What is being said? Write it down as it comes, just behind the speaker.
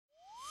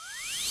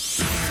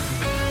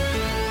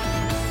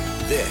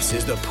This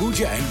is the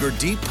Pooja and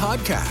Gurdeep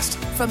podcast.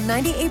 From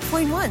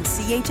 98.1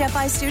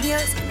 CHFI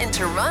Studios in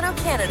Toronto,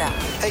 Canada.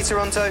 Hey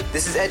Toronto,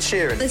 this is Ed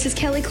Sheeran. This is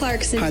Kelly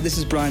Clarkson. Hi, this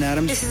is Bryan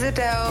Adams. This is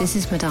Adele. This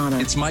is Madonna.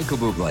 It's Michael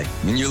Bublé,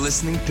 and you're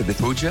listening to the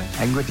Pooja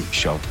and Gurdeep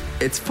Show.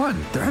 It's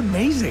fun. They're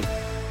amazing.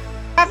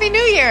 Happy New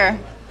Year.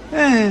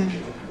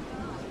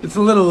 It's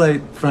a little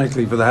late,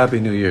 frankly, for the Happy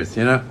New Year's,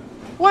 you know?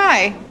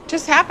 Why?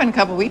 Just happened a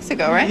couple weeks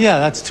ago, right? Yeah,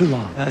 that's too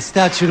long.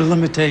 Statute of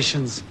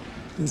limitations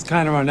is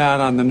kind of run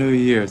out on the New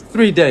Year's.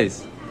 3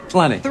 days.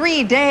 Plenty.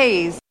 3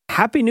 days.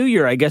 Happy New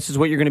Year, I guess, is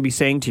what you're going to be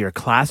saying to your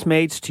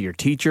classmates, to your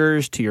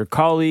teachers, to your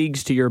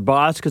colleagues, to your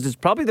boss, because it's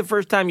probably the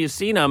first time you've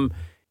seen them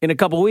in a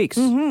couple weeks.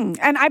 Mm-hmm.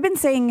 And I've been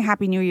saying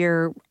Happy New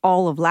Year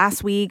all of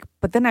last week,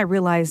 but then I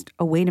realized,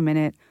 oh, wait a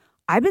minute.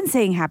 I've been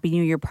saying Happy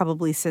New Year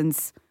probably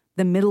since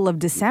the middle of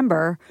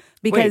December.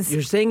 Because wait,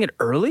 you're saying it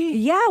early?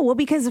 Yeah, well,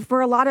 because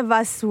for a lot of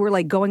us who were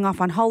like going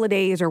off on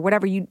holidays or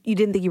whatever, you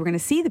didn't think you were going to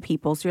see the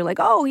people. So you're like,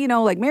 oh, you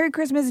know, like Merry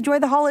Christmas, enjoy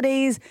the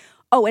holidays.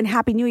 Oh, and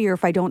Happy New Year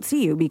if I don't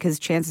see you, because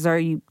chances are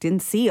you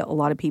didn't see a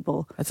lot of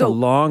people. That's a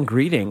long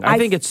greeting. I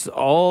think it's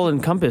all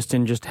encompassed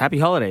in just Happy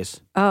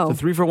Holidays. Oh.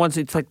 It's a 3-for-1.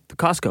 It's like the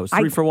Costco. It's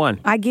 3-for-1.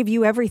 I give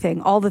you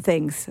everything, all the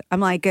things. I'm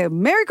like,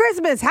 Merry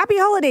Christmas, Happy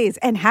Holidays,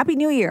 and Happy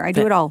New Year. I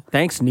do it all.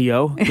 Thanks,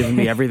 Neo, giving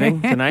me everything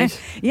tonight.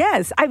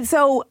 Yes.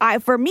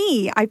 For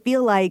me, I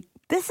feel like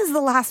this is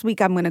the last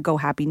week I'm going to go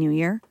Happy New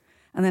Year.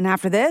 And then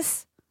after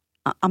this,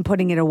 I'm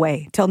putting it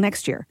away till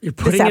next year. You're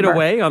putting December. it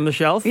away on the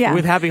shelf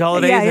with Happy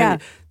Holidays? Yeah.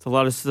 It's a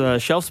lot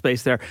of shelf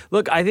space there.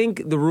 Look, I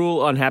think the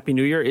rule on Happy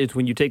New Year is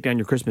when you take down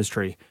your Christmas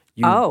tree,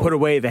 you put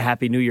away the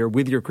Happy New Year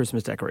with your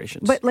Christmas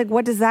decorations. But like,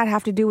 what does that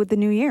have to do with the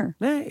New Year?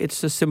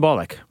 It's just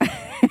symbolic.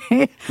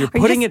 You're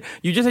putting it.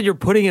 You just said you're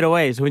putting it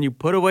away. So when you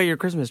put away your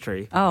Christmas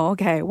tree. Oh,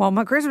 okay. Well,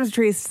 my Christmas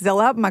tree is still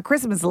up. My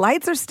Christmas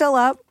lights are still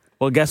up.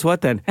 Well, guess what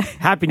then?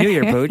 Happy New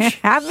Year, Pooch.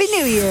 Happy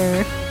New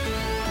Year.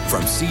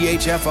 From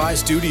CHFI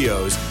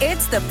Studios,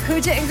 It's the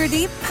Pooja and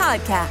Gurdeep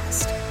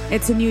podcast.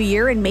 It's a new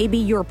year and maybe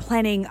you're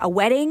planning a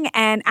wedding,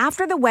 and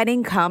after the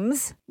wedding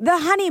comes the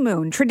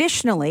honeymoon.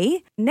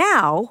 Traditionally,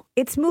 now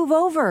it's move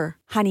over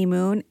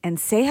honeymoon and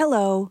say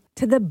hello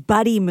to the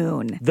buddy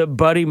moon. The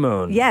buddy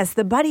moon. Yes,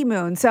 the buddy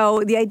moon.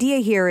 So the idea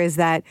here is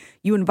that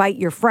you invite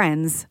your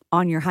friends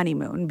on your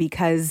honeymoon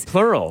because...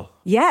 Plural.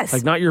 Yes.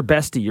 Like not your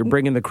bestie, you're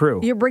bringing the crew.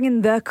 You're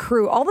bringing the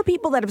crew. All the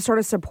people that have sort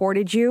of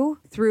supported you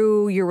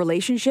through your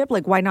relationship,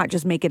 like why not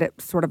just make it a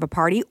sort of a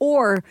party?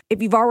 Or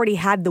if you've already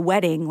had the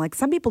wedding, like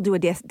some people do a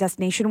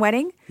destination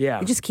wedding. Yeah.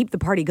 You just keep the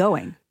party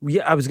going.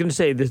 Yeah, I was going to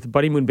say the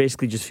buddy moon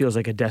basically just feels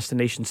like a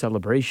destination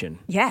celebration.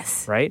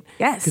 Yes. Right?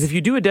 Yes. Because if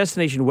you do a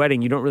destination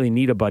wedding, you don't really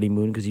need a buddy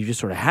moon because you just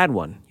sort of had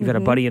one. You've got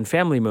a buddy and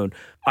family moon.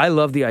 I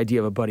love the idea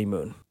of a buddy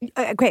moon.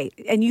 Okay,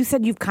 and you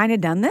said you've kind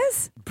of done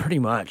this? Pretty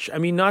much. I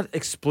mean, not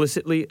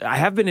explicitly. I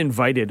have been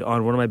invited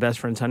on one of my best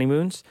friend's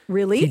honeymoons.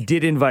 Really? He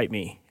did invite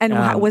me.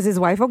 And was his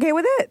wife okay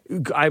with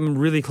it? I'm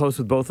really close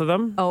with both of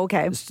them. Oh,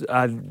 okay.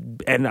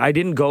 And I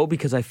didn't go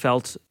because I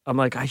felt, I'm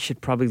like, I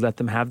should probably let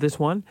them have this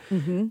one.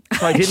 Mm-hmm.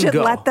 So I didn't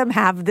go. Let them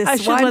have this one. I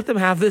should let them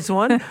have this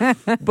one.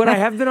 But I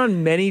have been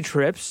on many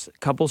trips,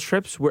 couples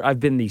trips, where I've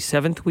been the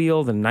 7th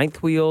wheel, the 9th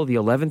wheel, the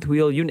 11th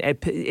wheel. You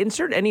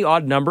insert any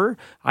odd number,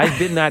 I've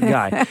been that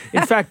guy.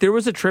 In fact, there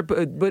was a trip,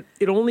 but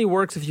it only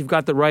works if you've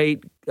got the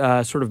right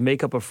sort of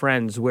makeup of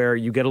friends where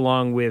you get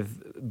along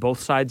with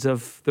both sides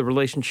of the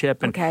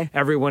relationship and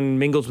everyone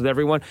mingles with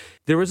everyone.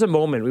 There was a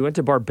moment, we went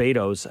to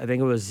Barbados, I think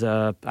it was,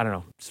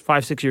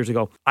 5-6 years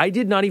ago. I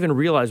did not even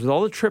realize with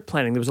all the trip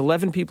planning, there was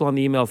 11 people on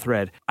the email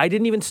thread. I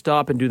didn't even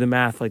stop and do the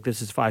math like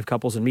this is 5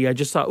 couples and me. I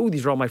just thought, ooh,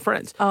 these are all my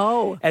friends.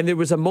 Oh. And there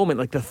was a moment,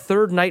 like the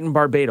 3rd night in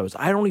Barbados.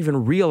 I don't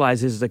even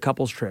realize this is a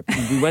couples trip.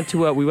 We went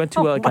to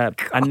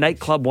a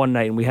nightclub one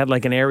night and we had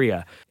like an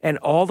area. And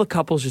all the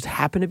couples just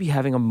happened to be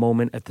having a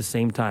moment at the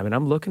same time. And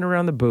I'm looking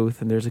around the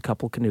booth and there's a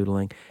couple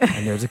canoodling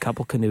and there's a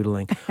couple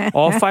canoodling.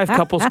 All 5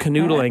 couples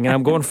canoodling. And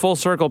I'm going full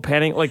circle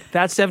panning, like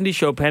that 70s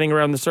show panning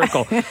around the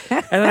circle. And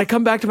then I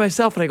come back to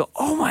myself and I go,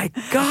 oh my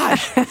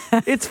gosh,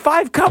 it's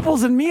 5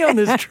 couples and me on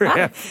this trip.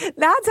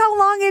 That's how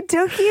long it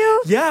took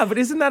you? Yeah, but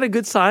isn't that a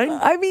good sign?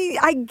 I mean,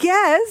 I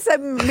guess.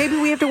 Maybe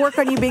we have to work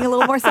on you being a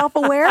little more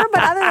self-aware.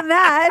 But other than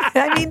that,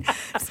 I mean,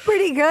 it's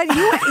pretty good.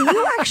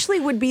 You actually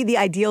would be the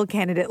ideal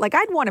candidate. Like,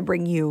 I'd want to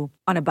bring you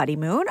on a buddy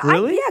moon.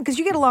 Really? Yeah, because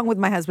you get along with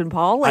my husband,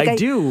 Paul. Like, I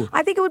do.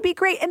 I think it would be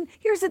great. And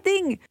here's the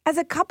thing. As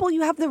a couple,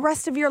 you have the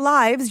rest of your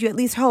lives, you at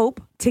least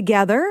hope,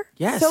 together.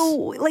 Yes. So,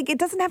 like, it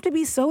doesn't have to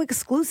be so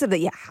exclusive that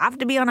you have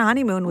to be on a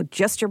honeymoon with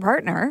just your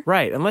partner.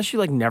 Right. Unless you,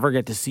 like, never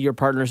get to see your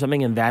partner or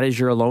something and that is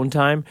your alone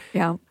time.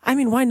 Yeah. I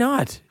mean, why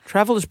not?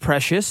 Travel is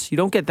precious. You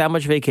don't get that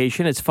much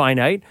vacation. It's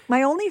finite.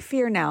 My only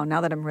fear now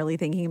that I'm really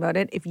thinking about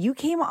it, if you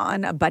came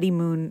on a buddy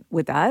moon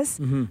with us,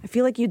 I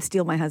feel like you'd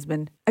steal my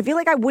husband. I feel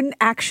like I wouldn't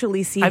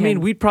actually see him. I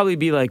mean, we'd probably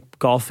be like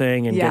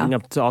golfing and Yeah. getting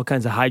up to all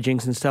kinds of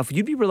hijinks and stuff.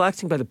 You'd be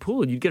relaxing by the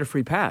pool. You'd get a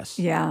free pass.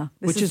 Yeah.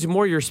 Which is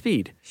more your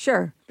speed.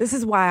 Sure. This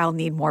is why I'll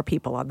need more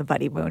people on the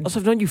buddy moon. Also,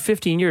 I've known you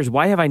 15 years.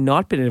 Why have I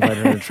not been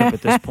invited on a trip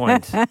at this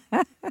point?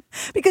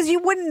 Because you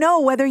wouldn't know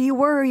whether you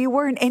were or you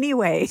weren't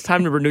anyway. It's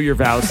time to renew your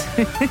vows.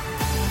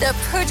 The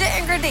Pooja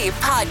and Gurdeep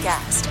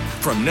podcast.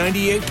 From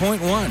 98.1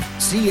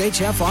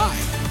 CHFI.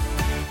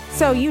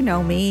 So you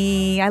know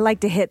me, I like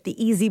to hit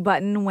the easy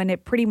button when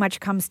it pretty much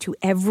comes to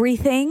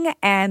everything,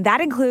 and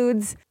that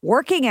includes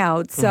working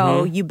out.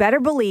 So you better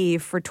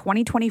believe for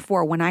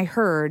 2024, when I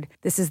heard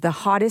this is the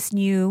hottest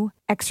new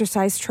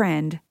exercise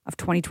trend of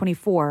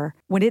 2024,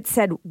 when it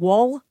said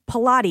wall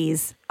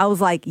Pilates, I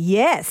was like,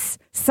 yes,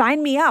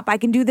 sign me up. I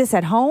can do this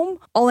at home.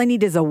 All I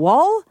need is a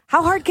wall.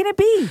 How hard can it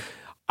be?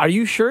 Are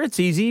you sure it's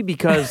easy?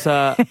 Because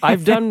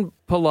I've done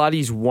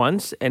Pilates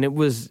once and it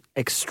was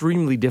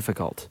extremely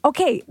difficult.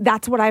 Okay,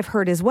 that's what I've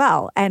heard as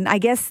well. And I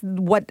guess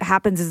what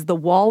happens is the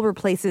wall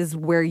replaces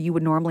where you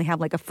would normally have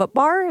like a foot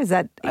bar. Is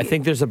that? I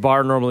think there's a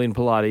bar normally in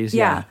Pilates.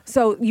 Yeah.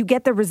 So you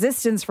get the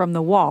resistance from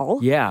the wall.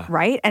 Yeah.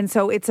 Right? And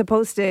so it's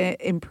supposed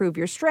to improve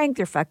your strength,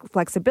 your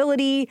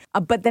flexibility,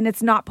 but then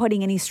it's not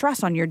putting any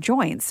stress on your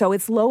joints. So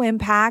it's low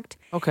impact.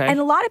 Okay. And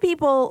a lot of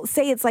people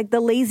say it's like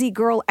the lazy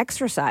girl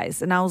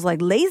exercise. And I was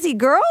like, lazy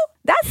girl?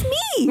 That's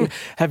me.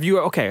 Have you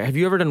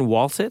ever done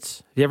wall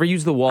sits? Have you ever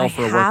used the wall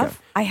for a workout?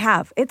 I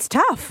have. It's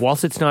tough. Wall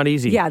sit's not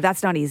easy. Yeah,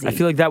 that's not easy. I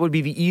feel like that would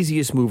be the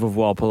easiest move of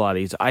wall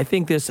Pilates. I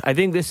think this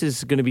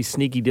is going to be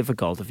sneaky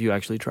difficult if you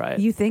actually try it.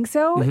 You think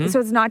so? So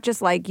it's not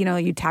just like,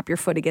 you tap your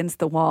foot against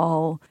the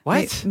wall.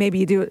 What? Maybe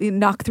you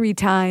knock 3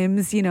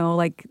 times,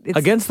 like it's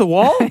Against the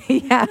wall?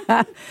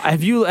 Yeah.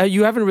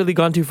 You haven't really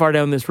gone too far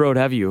down this road,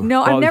 have you?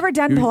 No, I've never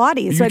done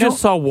Pilates. You so just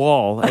saw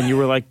wall and you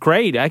were like,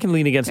 great, I can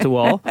lean against a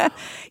wall.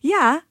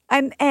 Yeah.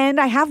 And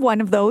I have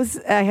one of those.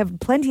 I have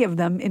plenty of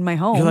them in my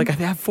home. You're like, I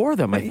have 4 of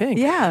them, I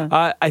think.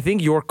 Yeah. I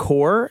think your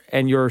core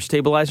and your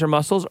stabilizer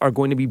muscles are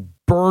going to be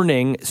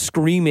burning,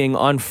 screaming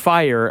on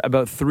fire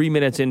about 3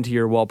 minutes into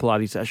your wall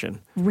Pilates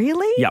session.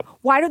 Really? Yep.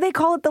 Why do they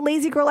call it the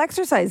lazy girl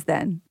exercise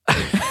then?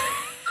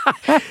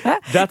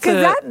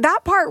 Because that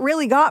part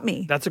really got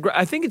me. That's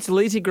I think it's a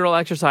lazy girl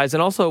exercise,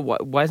 and also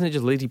why isn't it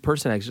just lazy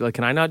person exercise? Like,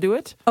 can I not do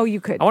it? Oh, you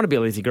could. I want to be a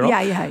lazy girl.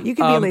 Yeah, you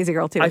can be a lazy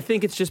girl too. I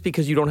think it's just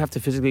because you don't have to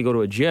physically go to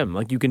a gym.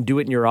 Like, you can do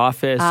it in your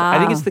office. I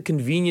think it's the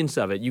convenience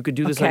of it. You could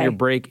do this on your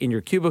break in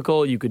your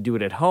cubicle. You could do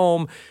it at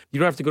home. You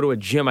don't have to go to a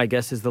gym, I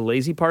guess, is the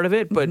lazy part of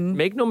it. But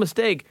make no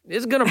mistake,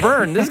 it's going to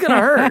burn. This is going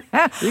to hurt.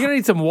 You're going to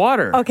need some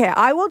water. Okay,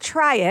 I will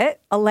try it.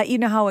 I'll let you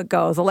know how it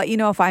goes. I'll let you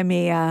know if I'm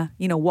a,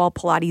 wall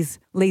Pilates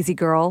lazy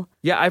girl.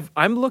 Yeah,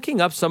 I'm looking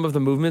up some of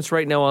the movements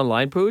right now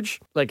online, Pooj.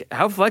 Like,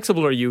 how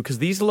flexible are you? Because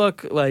these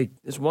look like,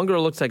 this one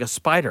girl looks like a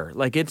spider.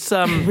 Like, it's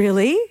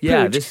Really?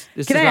 Yeah, Pooch,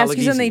 this can does I not ask look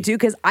you something easy. too?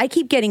 Because I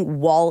keep getting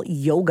wall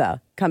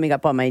yoga coming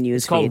up on my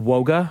news It's called feed.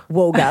 Woga.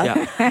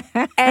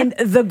 Woga. And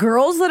the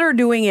girls that are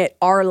doing it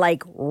are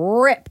like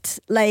ripped.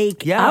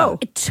 Like, Yeah.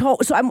 so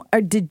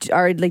do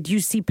you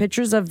see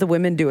pictures of the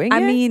women doing it? I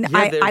mean,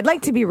 Yeah, I'd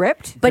like to be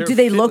ripped. But do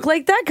they they're look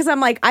like that? Because I'm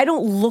like, I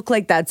don't look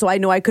like that, so I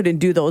know I couldn't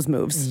do those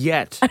moves.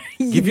 Yet.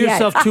 Give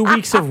yourself 2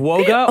 weeks of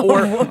Woga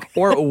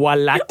or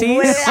Wallates.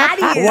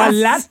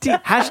 Wallates.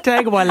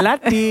 Hashtag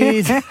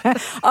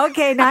Wallates.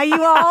 Okay, now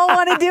you all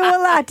want to do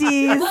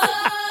Pilates.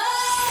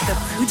 The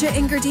Pooja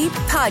and Gurdeep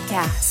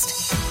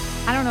podcast.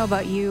 I don't know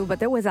about you, but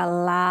there was a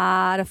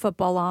lot of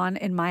football on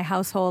in my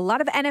household, a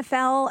lot of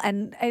NFL,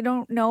 and I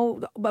don't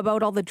know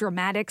about all the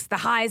dramatics, the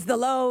highs, the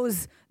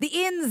lows, the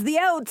ins, the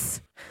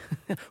outs.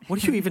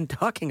 What are you even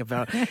talking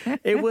about?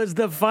 It was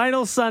the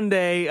final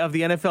Sunday of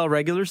the NFL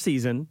regular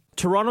season.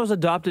 Toronto's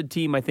adopted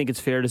team, I think it's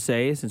fair to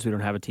say, since we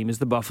don't have a team, is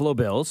the Buffalo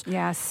Bills.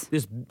 Yes.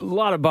 There's a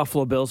lot of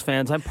Buffalo Bills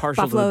fans. I'm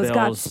partial Buffalo's to the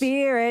got Bills.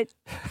 spirit.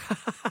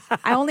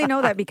 I only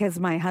know that because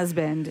my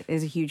husband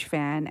is a huge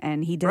fan,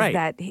 and he does Right.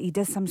 that. He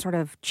does some sort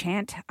of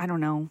chant. I don't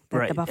know. That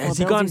Right. The Buffalo Has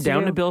he Bills gone used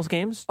down do. to Bills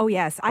games? Oh,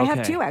 yes. I have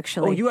Okay. too,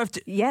 actually. Oh, you have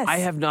to? Yes. I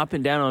have not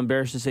been down, I'm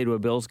embarrassed to say, to a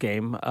Bills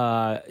game.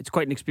 It's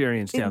quite an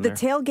experience down The there.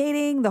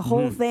 tailgating, the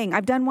whole thing.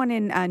 I've done one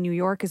in New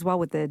York as well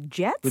with the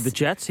Jets. With the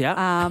Jets,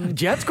 yeah.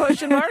 Jets,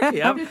 question mark?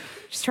 Yep.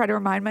 Just try to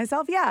remind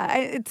myself. Yeah,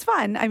 it's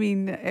fun. I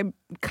mean, I'm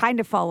kind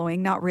of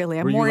following, not really.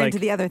 I'm Were you more like- into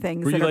the other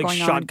things Were that you are like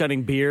going on.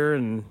 shotgunning beer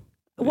and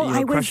Well, I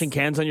was- crushing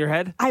cans on your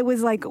head? I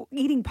was like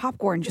eating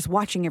popcorn, just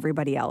watching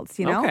everybody else,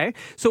 you know? Okay.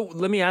 So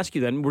let me ask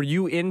you then, were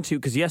you into,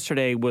 because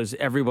yesterday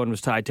everyone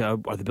was tied to,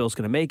 are the Bills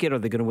going to make it? Are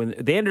they going to win?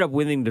 They ended up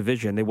winning the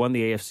division. They won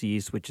the AFC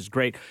East, which is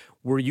great.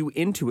 Were you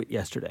into it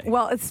yesterday?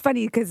 Well, it's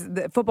funny because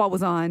the football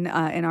was on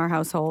in our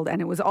household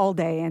and it was all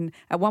day. And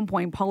at one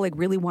point, Paul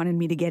really wanted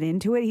me to get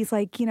into it. He's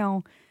like,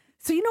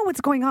 so you know what's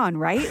going on,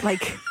 right?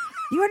 Like,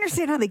 you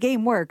understand how the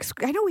game works.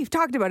 I know we've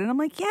talked about it. And I'm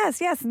like, yes.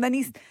 And then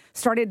he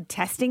started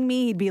testing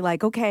me. He'd be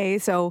like, okay,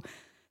 so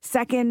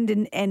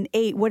 2nd and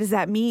 8, what does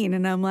that mean?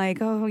 And I'm like,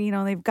 oh,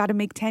 they've got to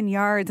make 10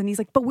 yards. And he's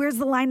like, but where's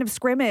the line of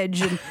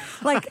scrimmage? And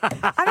like, it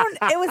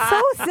was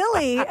so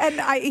silly.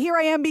 And here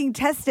I am being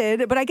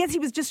tested, but I guess he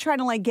was just trying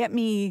to like get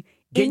me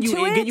Get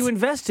you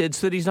invested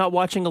so that he's not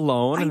watching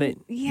alone and that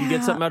you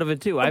get something out of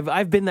it too.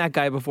 I've been that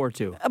guy before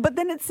too. But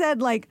then it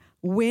said like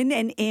win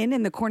and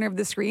in the corner of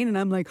the screen, and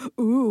I'm like,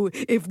 ooh,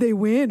 if they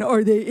win,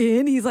 are they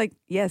in? He's like,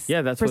 yes,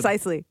 Yeah, that's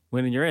precisely.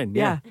 When you're in.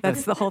 Yeah,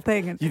 that's the whole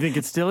thing. You think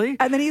it's silly?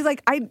 And then he's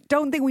like, I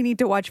don't think we need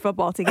to watch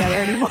football together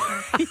anymore.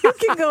 You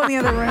can go in the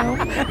other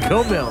room.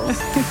 Go Bills.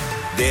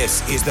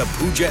 This is the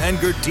Pooja and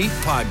Gurdeep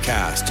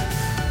podcast.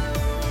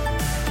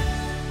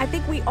 I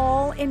think we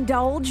all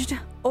indulged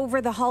over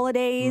the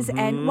holidays.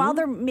 And while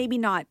they're maybe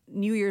not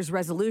New Year's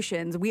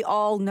resolutions, we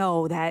all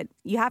know that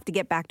you have to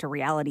get back to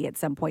reality at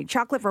some point.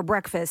 Chocolate for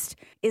breakfast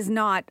is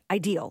not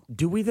ideal.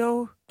 Do we,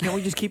 though? Can't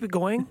we just keep it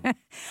going?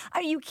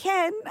 You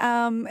can,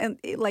 and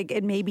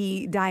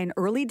maybe die an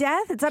early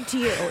death. It's up to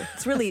you.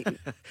 It's really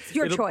it's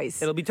your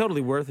choice. It'll be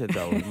totally worth it,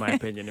 though, in my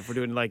opinion, if we're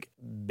doing like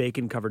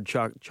bacon-covered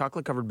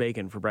chocolate-covered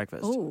bacon for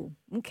breakfast. Oh,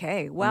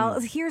 okay. Well,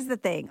 here's the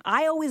thing.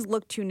 I always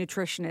look to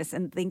nutritionists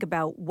and think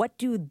about what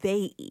do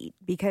they eat?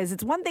 Because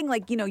it's one thing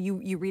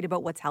you read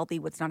about what's healthy,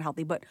 what's not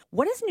healthy, but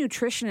what is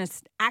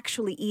nutritionists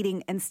actually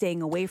eating and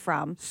staying away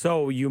from?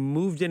 So you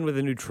moved in with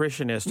a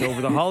nutritionist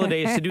over the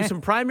holidays to do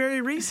some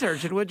primary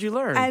research, and what'd you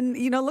learn? And,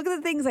 look at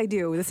the things I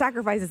do, the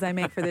sacrifices I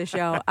make for this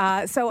show.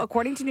 So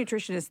according to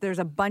nutritionists, there's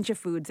a bunch of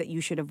foods that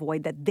you should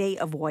avoid, that they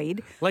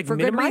avoid. Like for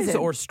minimize good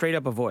reason. or straight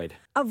up avoid?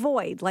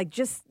 Avoid.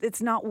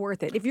 It's not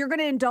worth it. If you're going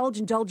to indulge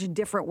in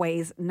different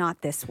ways,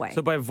 not this way.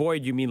 So by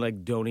avoid, you mean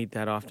like don't eat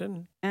that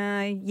often?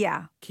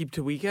 Yeah. Keep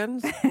to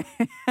weekends?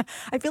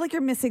 I feel like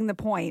you're missing the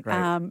point.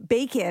 Right.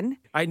 Bacon.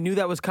 I knew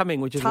that was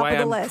coming, which is Top why of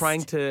the I'm list.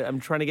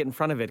 trying to get in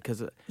front of it,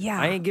 because Yeah.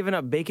 I ain't giving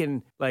up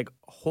bacon like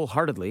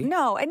wholeheartedly.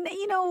 No, and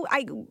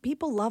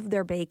people love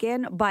their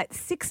bacon, but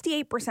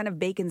 68% of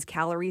bacon's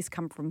calories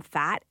come from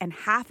fat, and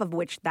half of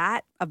which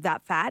that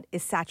fat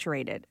is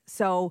saturated.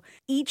 So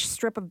each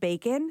strip of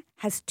bacon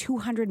has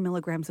 200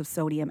 milligrams of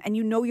sodium, and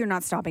you're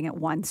not stopping at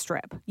one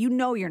strip. You're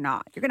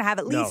not. You're going to have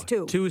at least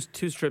two.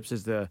 Two strips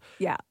is the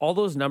Yeah. All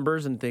those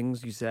numbers and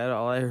things you said,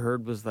 all I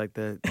heard was like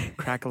the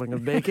crackling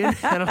of bacon,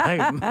 and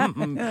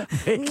I'm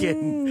like,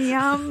 bacon.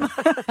 Yum.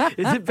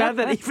 Is it bad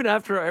that even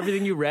after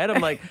everything you read,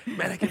 I'm like,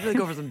 man, I could really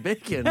go for some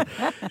bacon.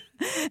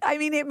 I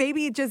mean,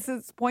 maybe it just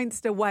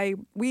points to why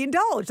we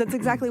indulge. That's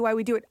exactly why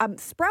we do it.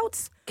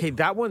 Sprouts. Okay,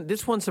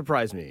 this one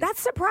surprised me. That's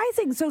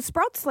surprising. So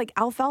sprouts like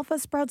alfalfa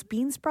sprouts,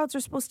 bean sprouts are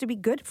supposed to be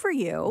good for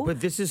you.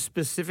 But this is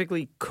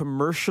specifically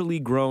commercially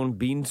grown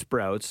bean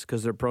sprouts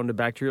because they're prone to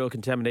bacterial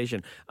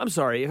contamination. I'm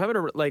sorry, if I'm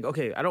at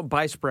I don't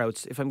buy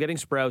sprouts. If I'm getting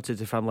sprouts,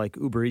 it's if I'm like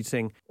Uber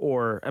Eatsing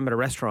or I'm at a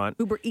restaurant.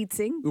 Uber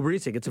Eatsing? Uber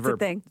Eatsing, it's a verb.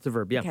 thing. It's a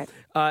verb, yeah. Okay.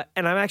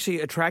 And I'm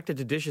actually attracted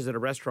to dishes at a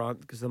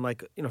restaurant because I'm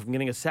like, if I'm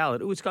getting a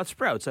salad, it's got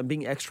sprouts. I'm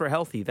being extra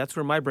healthy. That's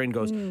where my brain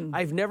goes.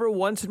 I've never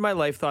once in my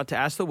life thought to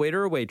ask the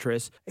waiter or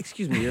waitress,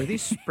 excuse me, are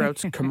these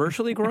sprouts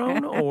commercially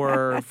grown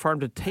or farm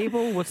to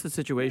table? What's the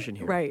situation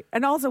here? Right.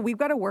 And also, we've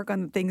got to work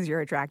on the things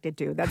you're attracted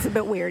to. That's a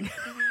bit weird.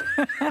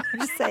 I'm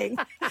just saying.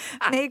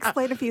 May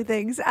explain a few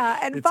things.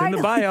 And it's finally,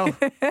 in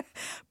the bio.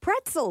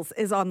 Pretzels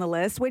is on the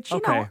list, which,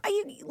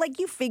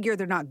 you figure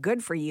they're not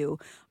good for you,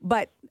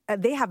 but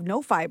they have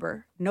no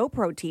fiber, no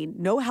protein,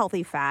 no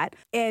healthy fat.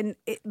 And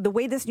the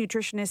way this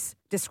nutritionist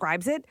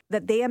describes it,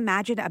 that they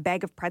imagine a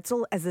bag of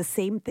pretzel as the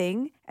same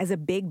thing as a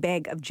big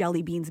bag of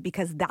jelly beans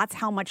because that's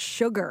how much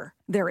sugar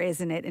there is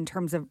in it in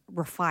terms of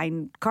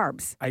refined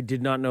carbs. I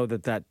did not know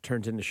that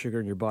turns into sugar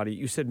in your body.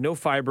 You said no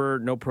fiber,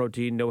 no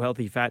protein, no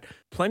healthy fat,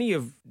 plenty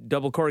of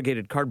double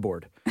corrugated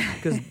cardboard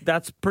because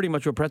that's pretty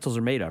much what pretzels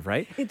are made of,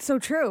 right? It's so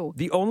true.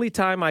 The only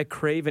time I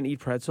crave and eat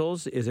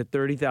pretzels is at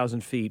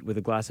 30,000 feet with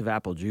a glass of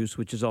apple juice,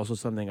 which is also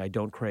something I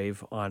don't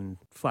crave on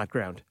flat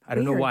ground. I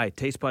don't know why.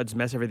 Taste buds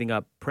mess everything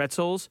up.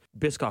 Pretzels,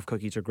 Biscoff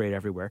cookies are great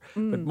everywhere,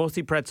 but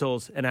mostly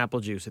pretzels and apple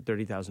juice at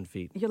 30,000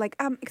 feet. You're like,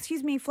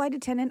 excuse me, flight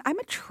attendant, I'm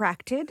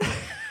attracted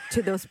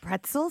to those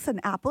pretzels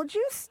and apple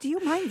juice. Do you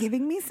mind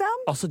giving me some?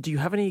 Also, do you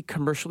have any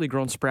commercially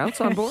grown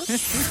sprouts on board?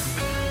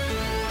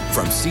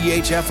 From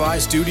CHFI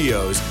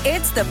Studios,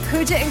 It's the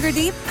Pooja and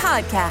Gurdeep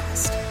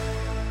podcast.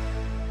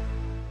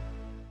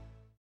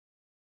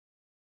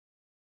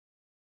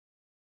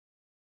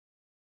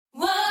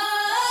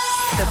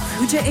 The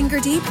Pooja and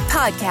Gurdeep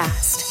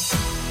podcast.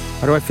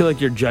 Why do I feel like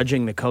you're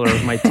judging the color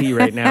of my tea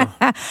right now?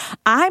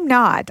 I'm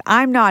not.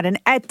 And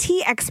a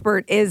tea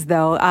expert is,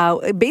 though.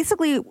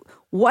 Basically,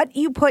 what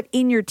you put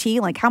in your tea,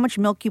 like how much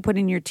milk you put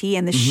in your tea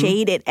and the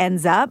shade it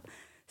ends up,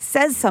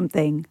 says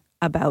something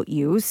about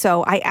you.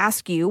 So I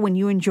ask you, when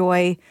you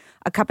enjoy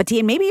a cup of tea,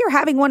 and maybe you're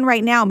having one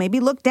right now, maybe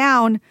look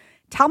down,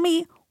 tell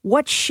me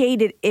what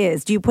shade it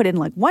is. Do you put in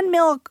like 1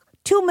 milk,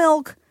 2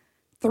 milk,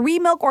 3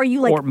 milk, or are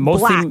you like or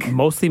mostly, black?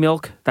 Mostly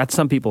milk. That's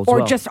some people as or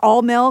well. just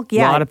all milk?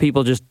 Yeah. A lot of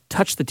people just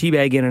touch the tea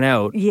bag in and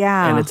out.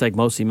 Yeah. And it's like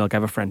mostly milk. I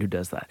have a friend who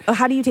does that.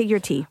 How do you take your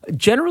tea?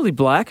 Generally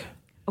black.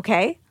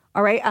 Okay.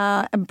 All right.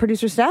 And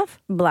producer Steph?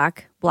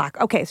 Black.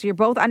 Okay. So you're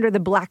both under the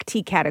black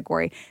tea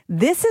category.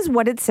 This is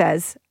what it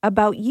says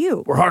about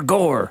you. We're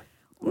hardcore.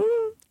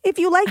 If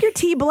you like your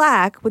tea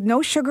black with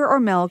no sugar or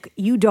milk,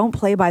 you don't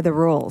play by the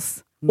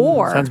rules.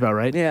 Or Sounds about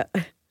right. Yeah.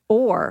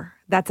 Or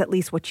that's at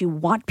least what you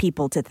want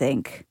people to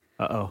think.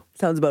 Uh-oh.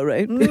 Sounds about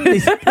right.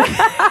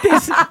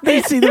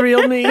 They see the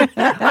real me.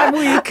 I'm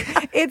weak.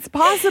 It's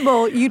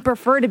possible you'd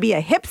prefer to be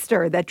a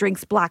hipster that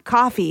drinks black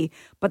coffee,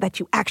 but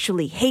that you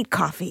actually hate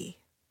coffee.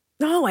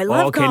 No, I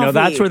love Okay, coffee. no,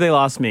 that's where they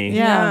lost me.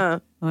 Yeah.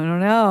 I don't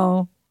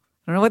know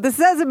what this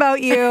says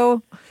about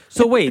you.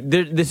 So wait,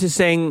 this is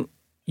saying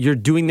you're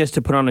doing this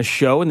to put on a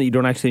show and that you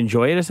don't actually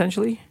enjoy it,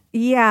 essentially?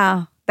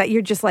 Yeah. That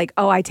you're just like,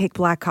 oh, I take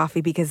black coffee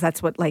because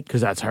that's what like...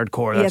 Because that's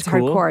hardcore. Yeah, That's it's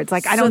cool. hardcore. It's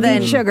like, I don't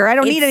need sugar. I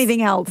don't need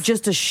anything else.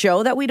 Just to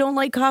show that we don't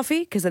like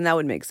coffee? Because then that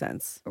would make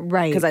sense.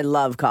 Right. Because I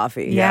love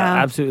coffee. Yeah,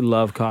 absolutely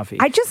love coffee.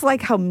 I just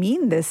like how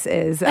mean this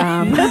is.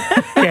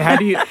 Okay,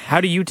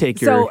 how do you take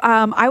your... So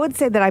I would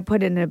say that I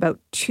put in about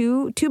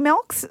two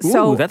milks. Ooh,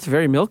 So that's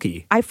very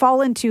milky. I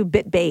fall into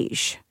bit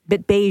beige.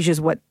 Bit beige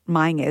is what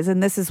mine is,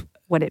 and this is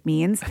what it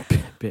means.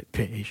 Bit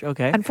beige,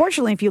 okay.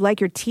 Unfortunately, if you like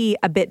your tea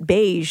a bit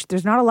beige,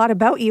 there's not a lot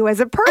about you as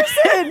a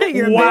person.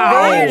 You're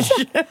Wow. a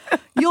bit beige.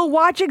 You'll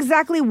watch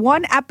exactly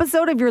one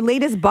episode of your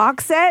latest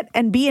box set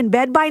and be in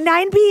bed by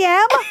 9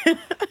 p.m.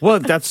 Well,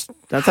 that's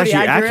actually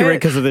accurate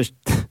because of this.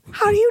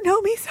 How do you know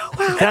me so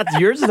well? That's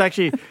yours is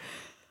actually...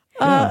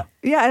 Yeah,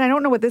 and I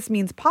don't know what this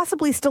means.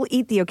 Possibly still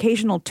eat the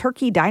occasional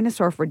turkey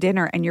dinosaur for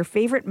dinner, and your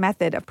favorite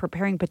method of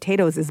preparing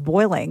potatoes is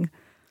boiling.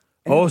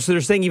 Oh, so they're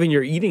saying even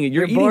you're eating it.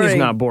 Your eating is boring.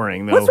 not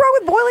boring, though. What's wrong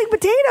with boiling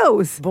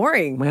potatoes?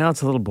 Boring. Well,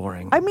 it's a little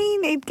boring. I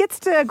mean, it gets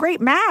to a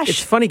great mash.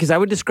 It's funny because I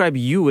would describe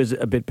you as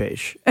a bit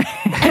beige.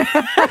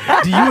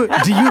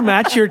 do you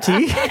match your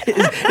tea?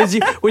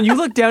 When you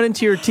look down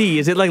into your tea,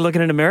 is it like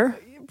looking in a mirror?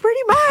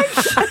 Pretty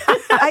much,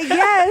 I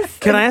guess.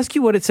 Can I ask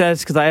you what it says?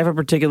 Because I have a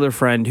particular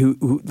friend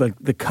who like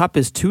the cup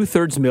is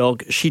 2/3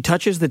 milk. She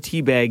touches the tea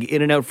bag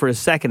in and out for a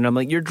second. And I'm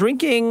like, you're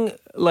drinking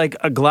like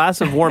a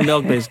glass of warm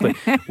milk, basically.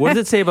 What does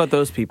it say about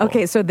those people?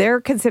 Okay, so they're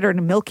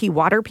considered milky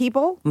water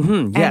people.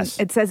 Mm-hmm, yes.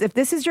 And it says if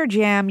this is your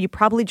jam, you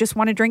probably just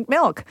want to drink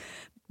milk.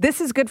 This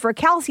is good for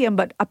calcium,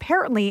 but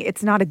apparently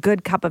it's not a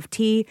good cup of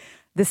tea.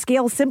 The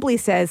scale simply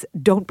says,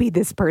 don't be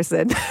this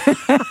person.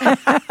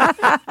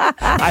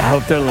 I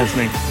hope they're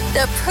listening.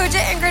 The Pooja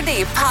and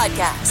Gurdeep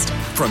podcast.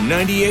 From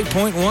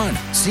 98.1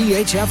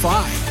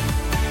 CHFI.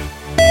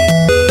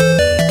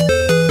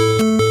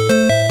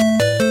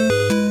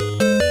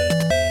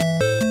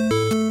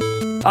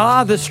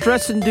 The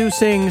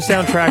stress-inducing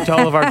soundtrack to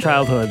all of our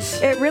childhoods.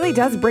 It really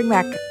does bring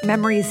back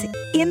memories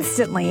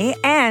instantly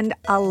and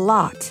a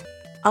lot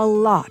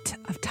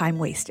of time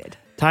wasted.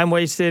 Time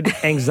wasted,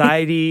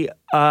 anxiety.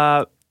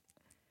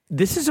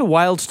 This is a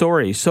wild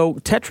story. So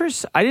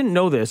Tetris, I didn't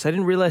know this. I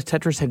didn't realize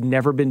Tetris had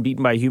never been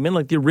beaten by a human,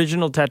 like the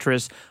original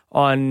Tetris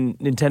on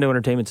Nintendo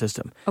Entertainment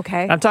System.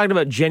 Okay. I'm talking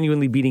about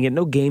genuinely beating it.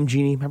 No Game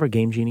Genie. Remember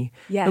Game Genie?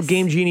 Yes. No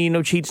Game Genie,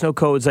 no cheats, no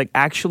codes. Like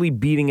actually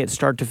beating it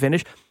start to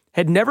finish.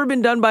 Had never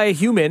been done by a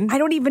human. I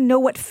don't even know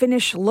what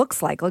finish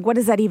looks like. Like, what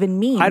does that even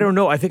mean? I don't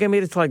know. I think I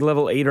made it to like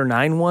level 8 or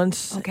 9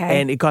 once.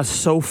 Okay. And it got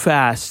so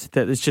fast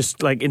that it's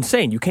just like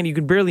insane. You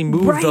can barely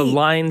move Right. the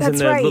lines and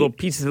That's the right. little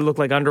pieces that look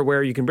like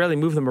underwear. You can barely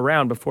move them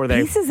around before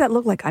they... Pieces that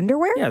look like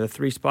underwear? Yeah, the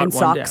 3-spot And one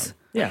socks. down.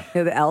 Yeah.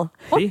 The L.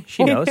 See?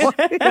 She knows. Yeah,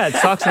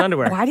 it's socks and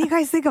underwear. Why do you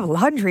guys think of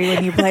laundry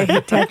when you play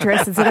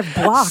Tetris instead of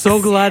blocks?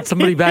 So glad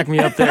somebody backed me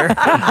up there.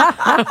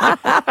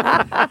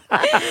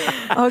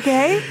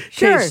 Okay,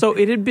 sure. Okay, so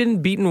it had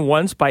been beaten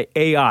once by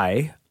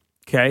AI,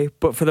 okay?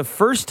 But for the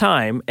first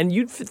time, and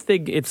you'd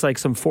think it's like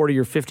some 40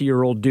 or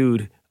 50-year-old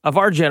dude of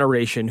our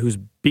generation who's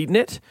beaten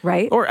it.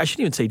 Right. Or I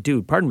shouldn't even say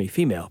dude, pardon me,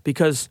 female,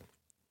 because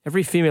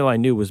every female I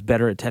knew was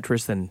better at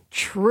Tetris than...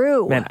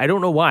 True. Man, I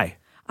don't know why.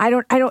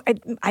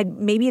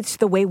 Maybe it's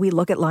the way we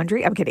look at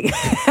laundry. I'm kidding.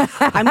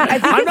 I'm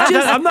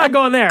not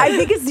going there. I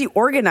think it's the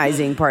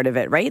organizing part of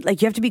it, right?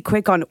 Like you have to be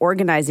quick on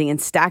organizing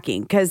and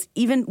stacking. Because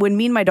even when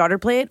me and my daughter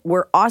play it,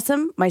 we're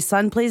awesome. My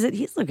son plays it;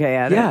 he's okay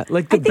at it. Yeah,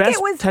 like the I think best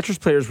it was- Tetris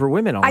players were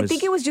women always. I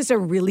think it was just a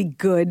really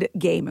good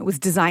game. It was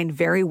designed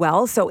very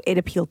well, so it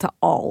appealed to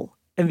all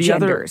And the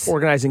genders. other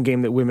organizing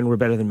game that women were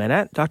better than men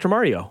at, Dr.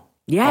 Mario.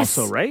 Yes.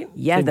 Also, right?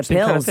 Yeah, the same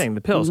kind of pills. thing,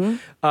 the pills.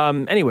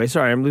 Anyway,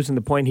 sorry, I'm losing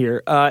the point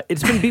here.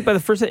 It's been beat by the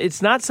first...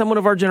 It's not someone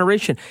of our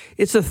generation.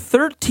 It's a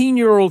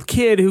 13-year-old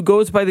kid who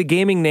goes by the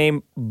gaming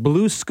name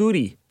Blue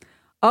Scooty.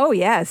 Oh,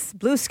 yes.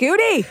 Blue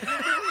Scooty.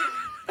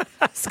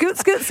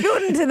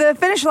 Scooting to the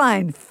finish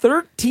line.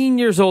 13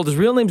 years old. His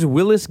real name's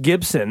Willis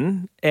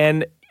Gibson,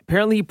 and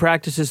apparently he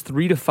practices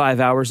 3 to 5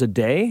 hours a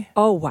day,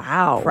 Oh,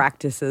 wow.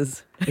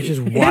 Practices. which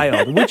is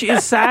wild, which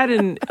is sad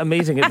and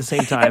amazing at the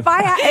same time. If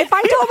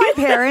I told my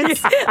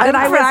parents that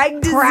I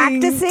was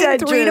practicing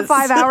 3 to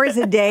 5 hours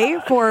a day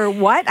for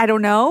what? I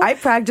don't know. I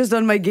practiced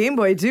on my Game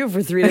Boy too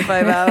for 3 to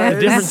 5 hours.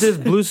 The difference is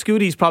Blue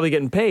Scooty's probably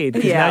getting paid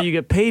because Yeah. now you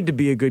get paid to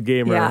be a good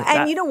gamer. Yeah, That-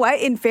 and you know what?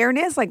 In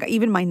fairness, like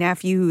even my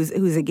nephew,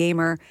 who's a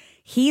gamer,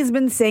 he's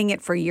been saying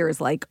it for years.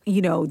 Like,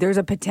 you know, there's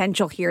a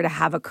potential here to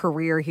have a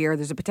career here.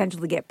 There's a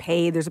potential to get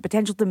paid. There's a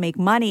potential to make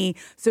money.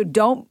 So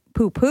don't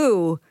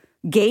poo-poo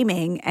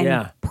gaming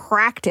and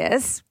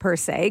practice per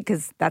se,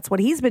 because that's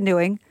what he's been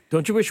doing.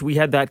 Don't you wish we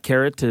had that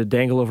carrot to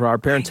dangle over our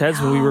parents' heads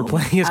when we were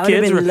playing as I would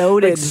have kids? been We're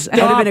loaded. like,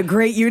 I would have been a "Stop.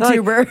 great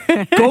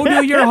YouTuber. Go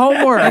do your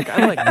homework.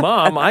 I'm like,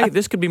 Mom,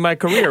 this could be my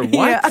career.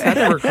 What? That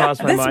never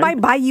crossed my This mind.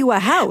 might buy you a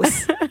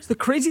house. The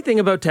crazy thing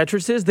about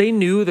Tetris is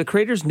the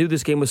creators knew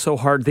this game was so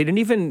hard. They didn't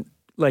even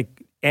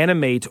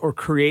animate or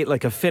create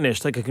like a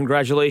finish, like a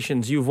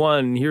congratulations, you've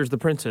won, here's the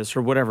princess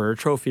or whatever, a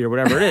trophy or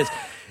whatever it is.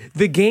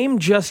 The game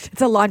just...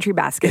 It's a laundry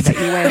basket that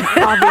you win,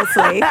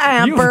 obviously.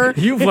 Hamper.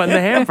 You've won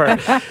the hamper.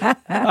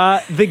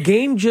 The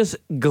game just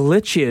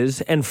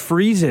glitches and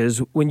freezes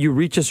when you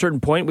reach a certain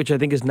point, which I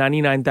think is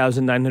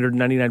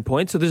 99,999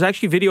 points. So there's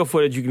actually video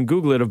footage, you can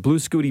Google it, of Blue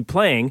Scooty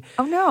playing.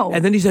 Oh, no.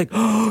 And then he's like,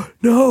 oh,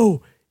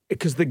 no.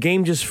 Because the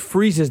game just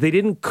freezes. They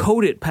didn't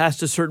code it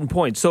past a certain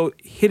point. So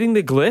hitting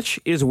the glitch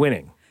is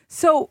winning.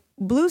 So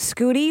Blue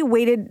Scooty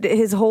waited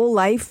his whole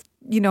life,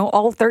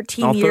 all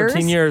 13 years.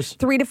 13 years.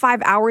 3 to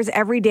 5 hours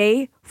every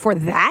day for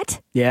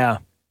that? Yeah.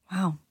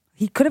 Wow.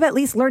 He could have at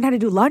least learned how to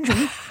do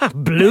laundry.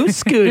 Blue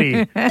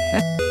Scooty.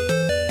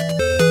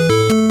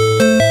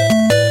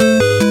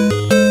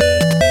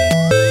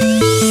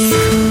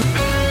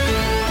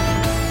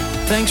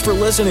 Thanks for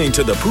listening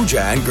to the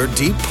Pooja and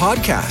Gurdeep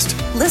podcast.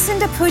 Listen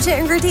to Pooja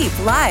and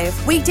Gurdeep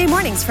live weekday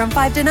mornings from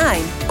 5 to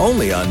 9.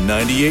 Only on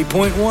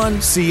 98.1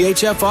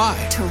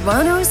 CHFI.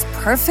 Toronto's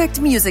perfect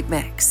music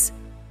mix.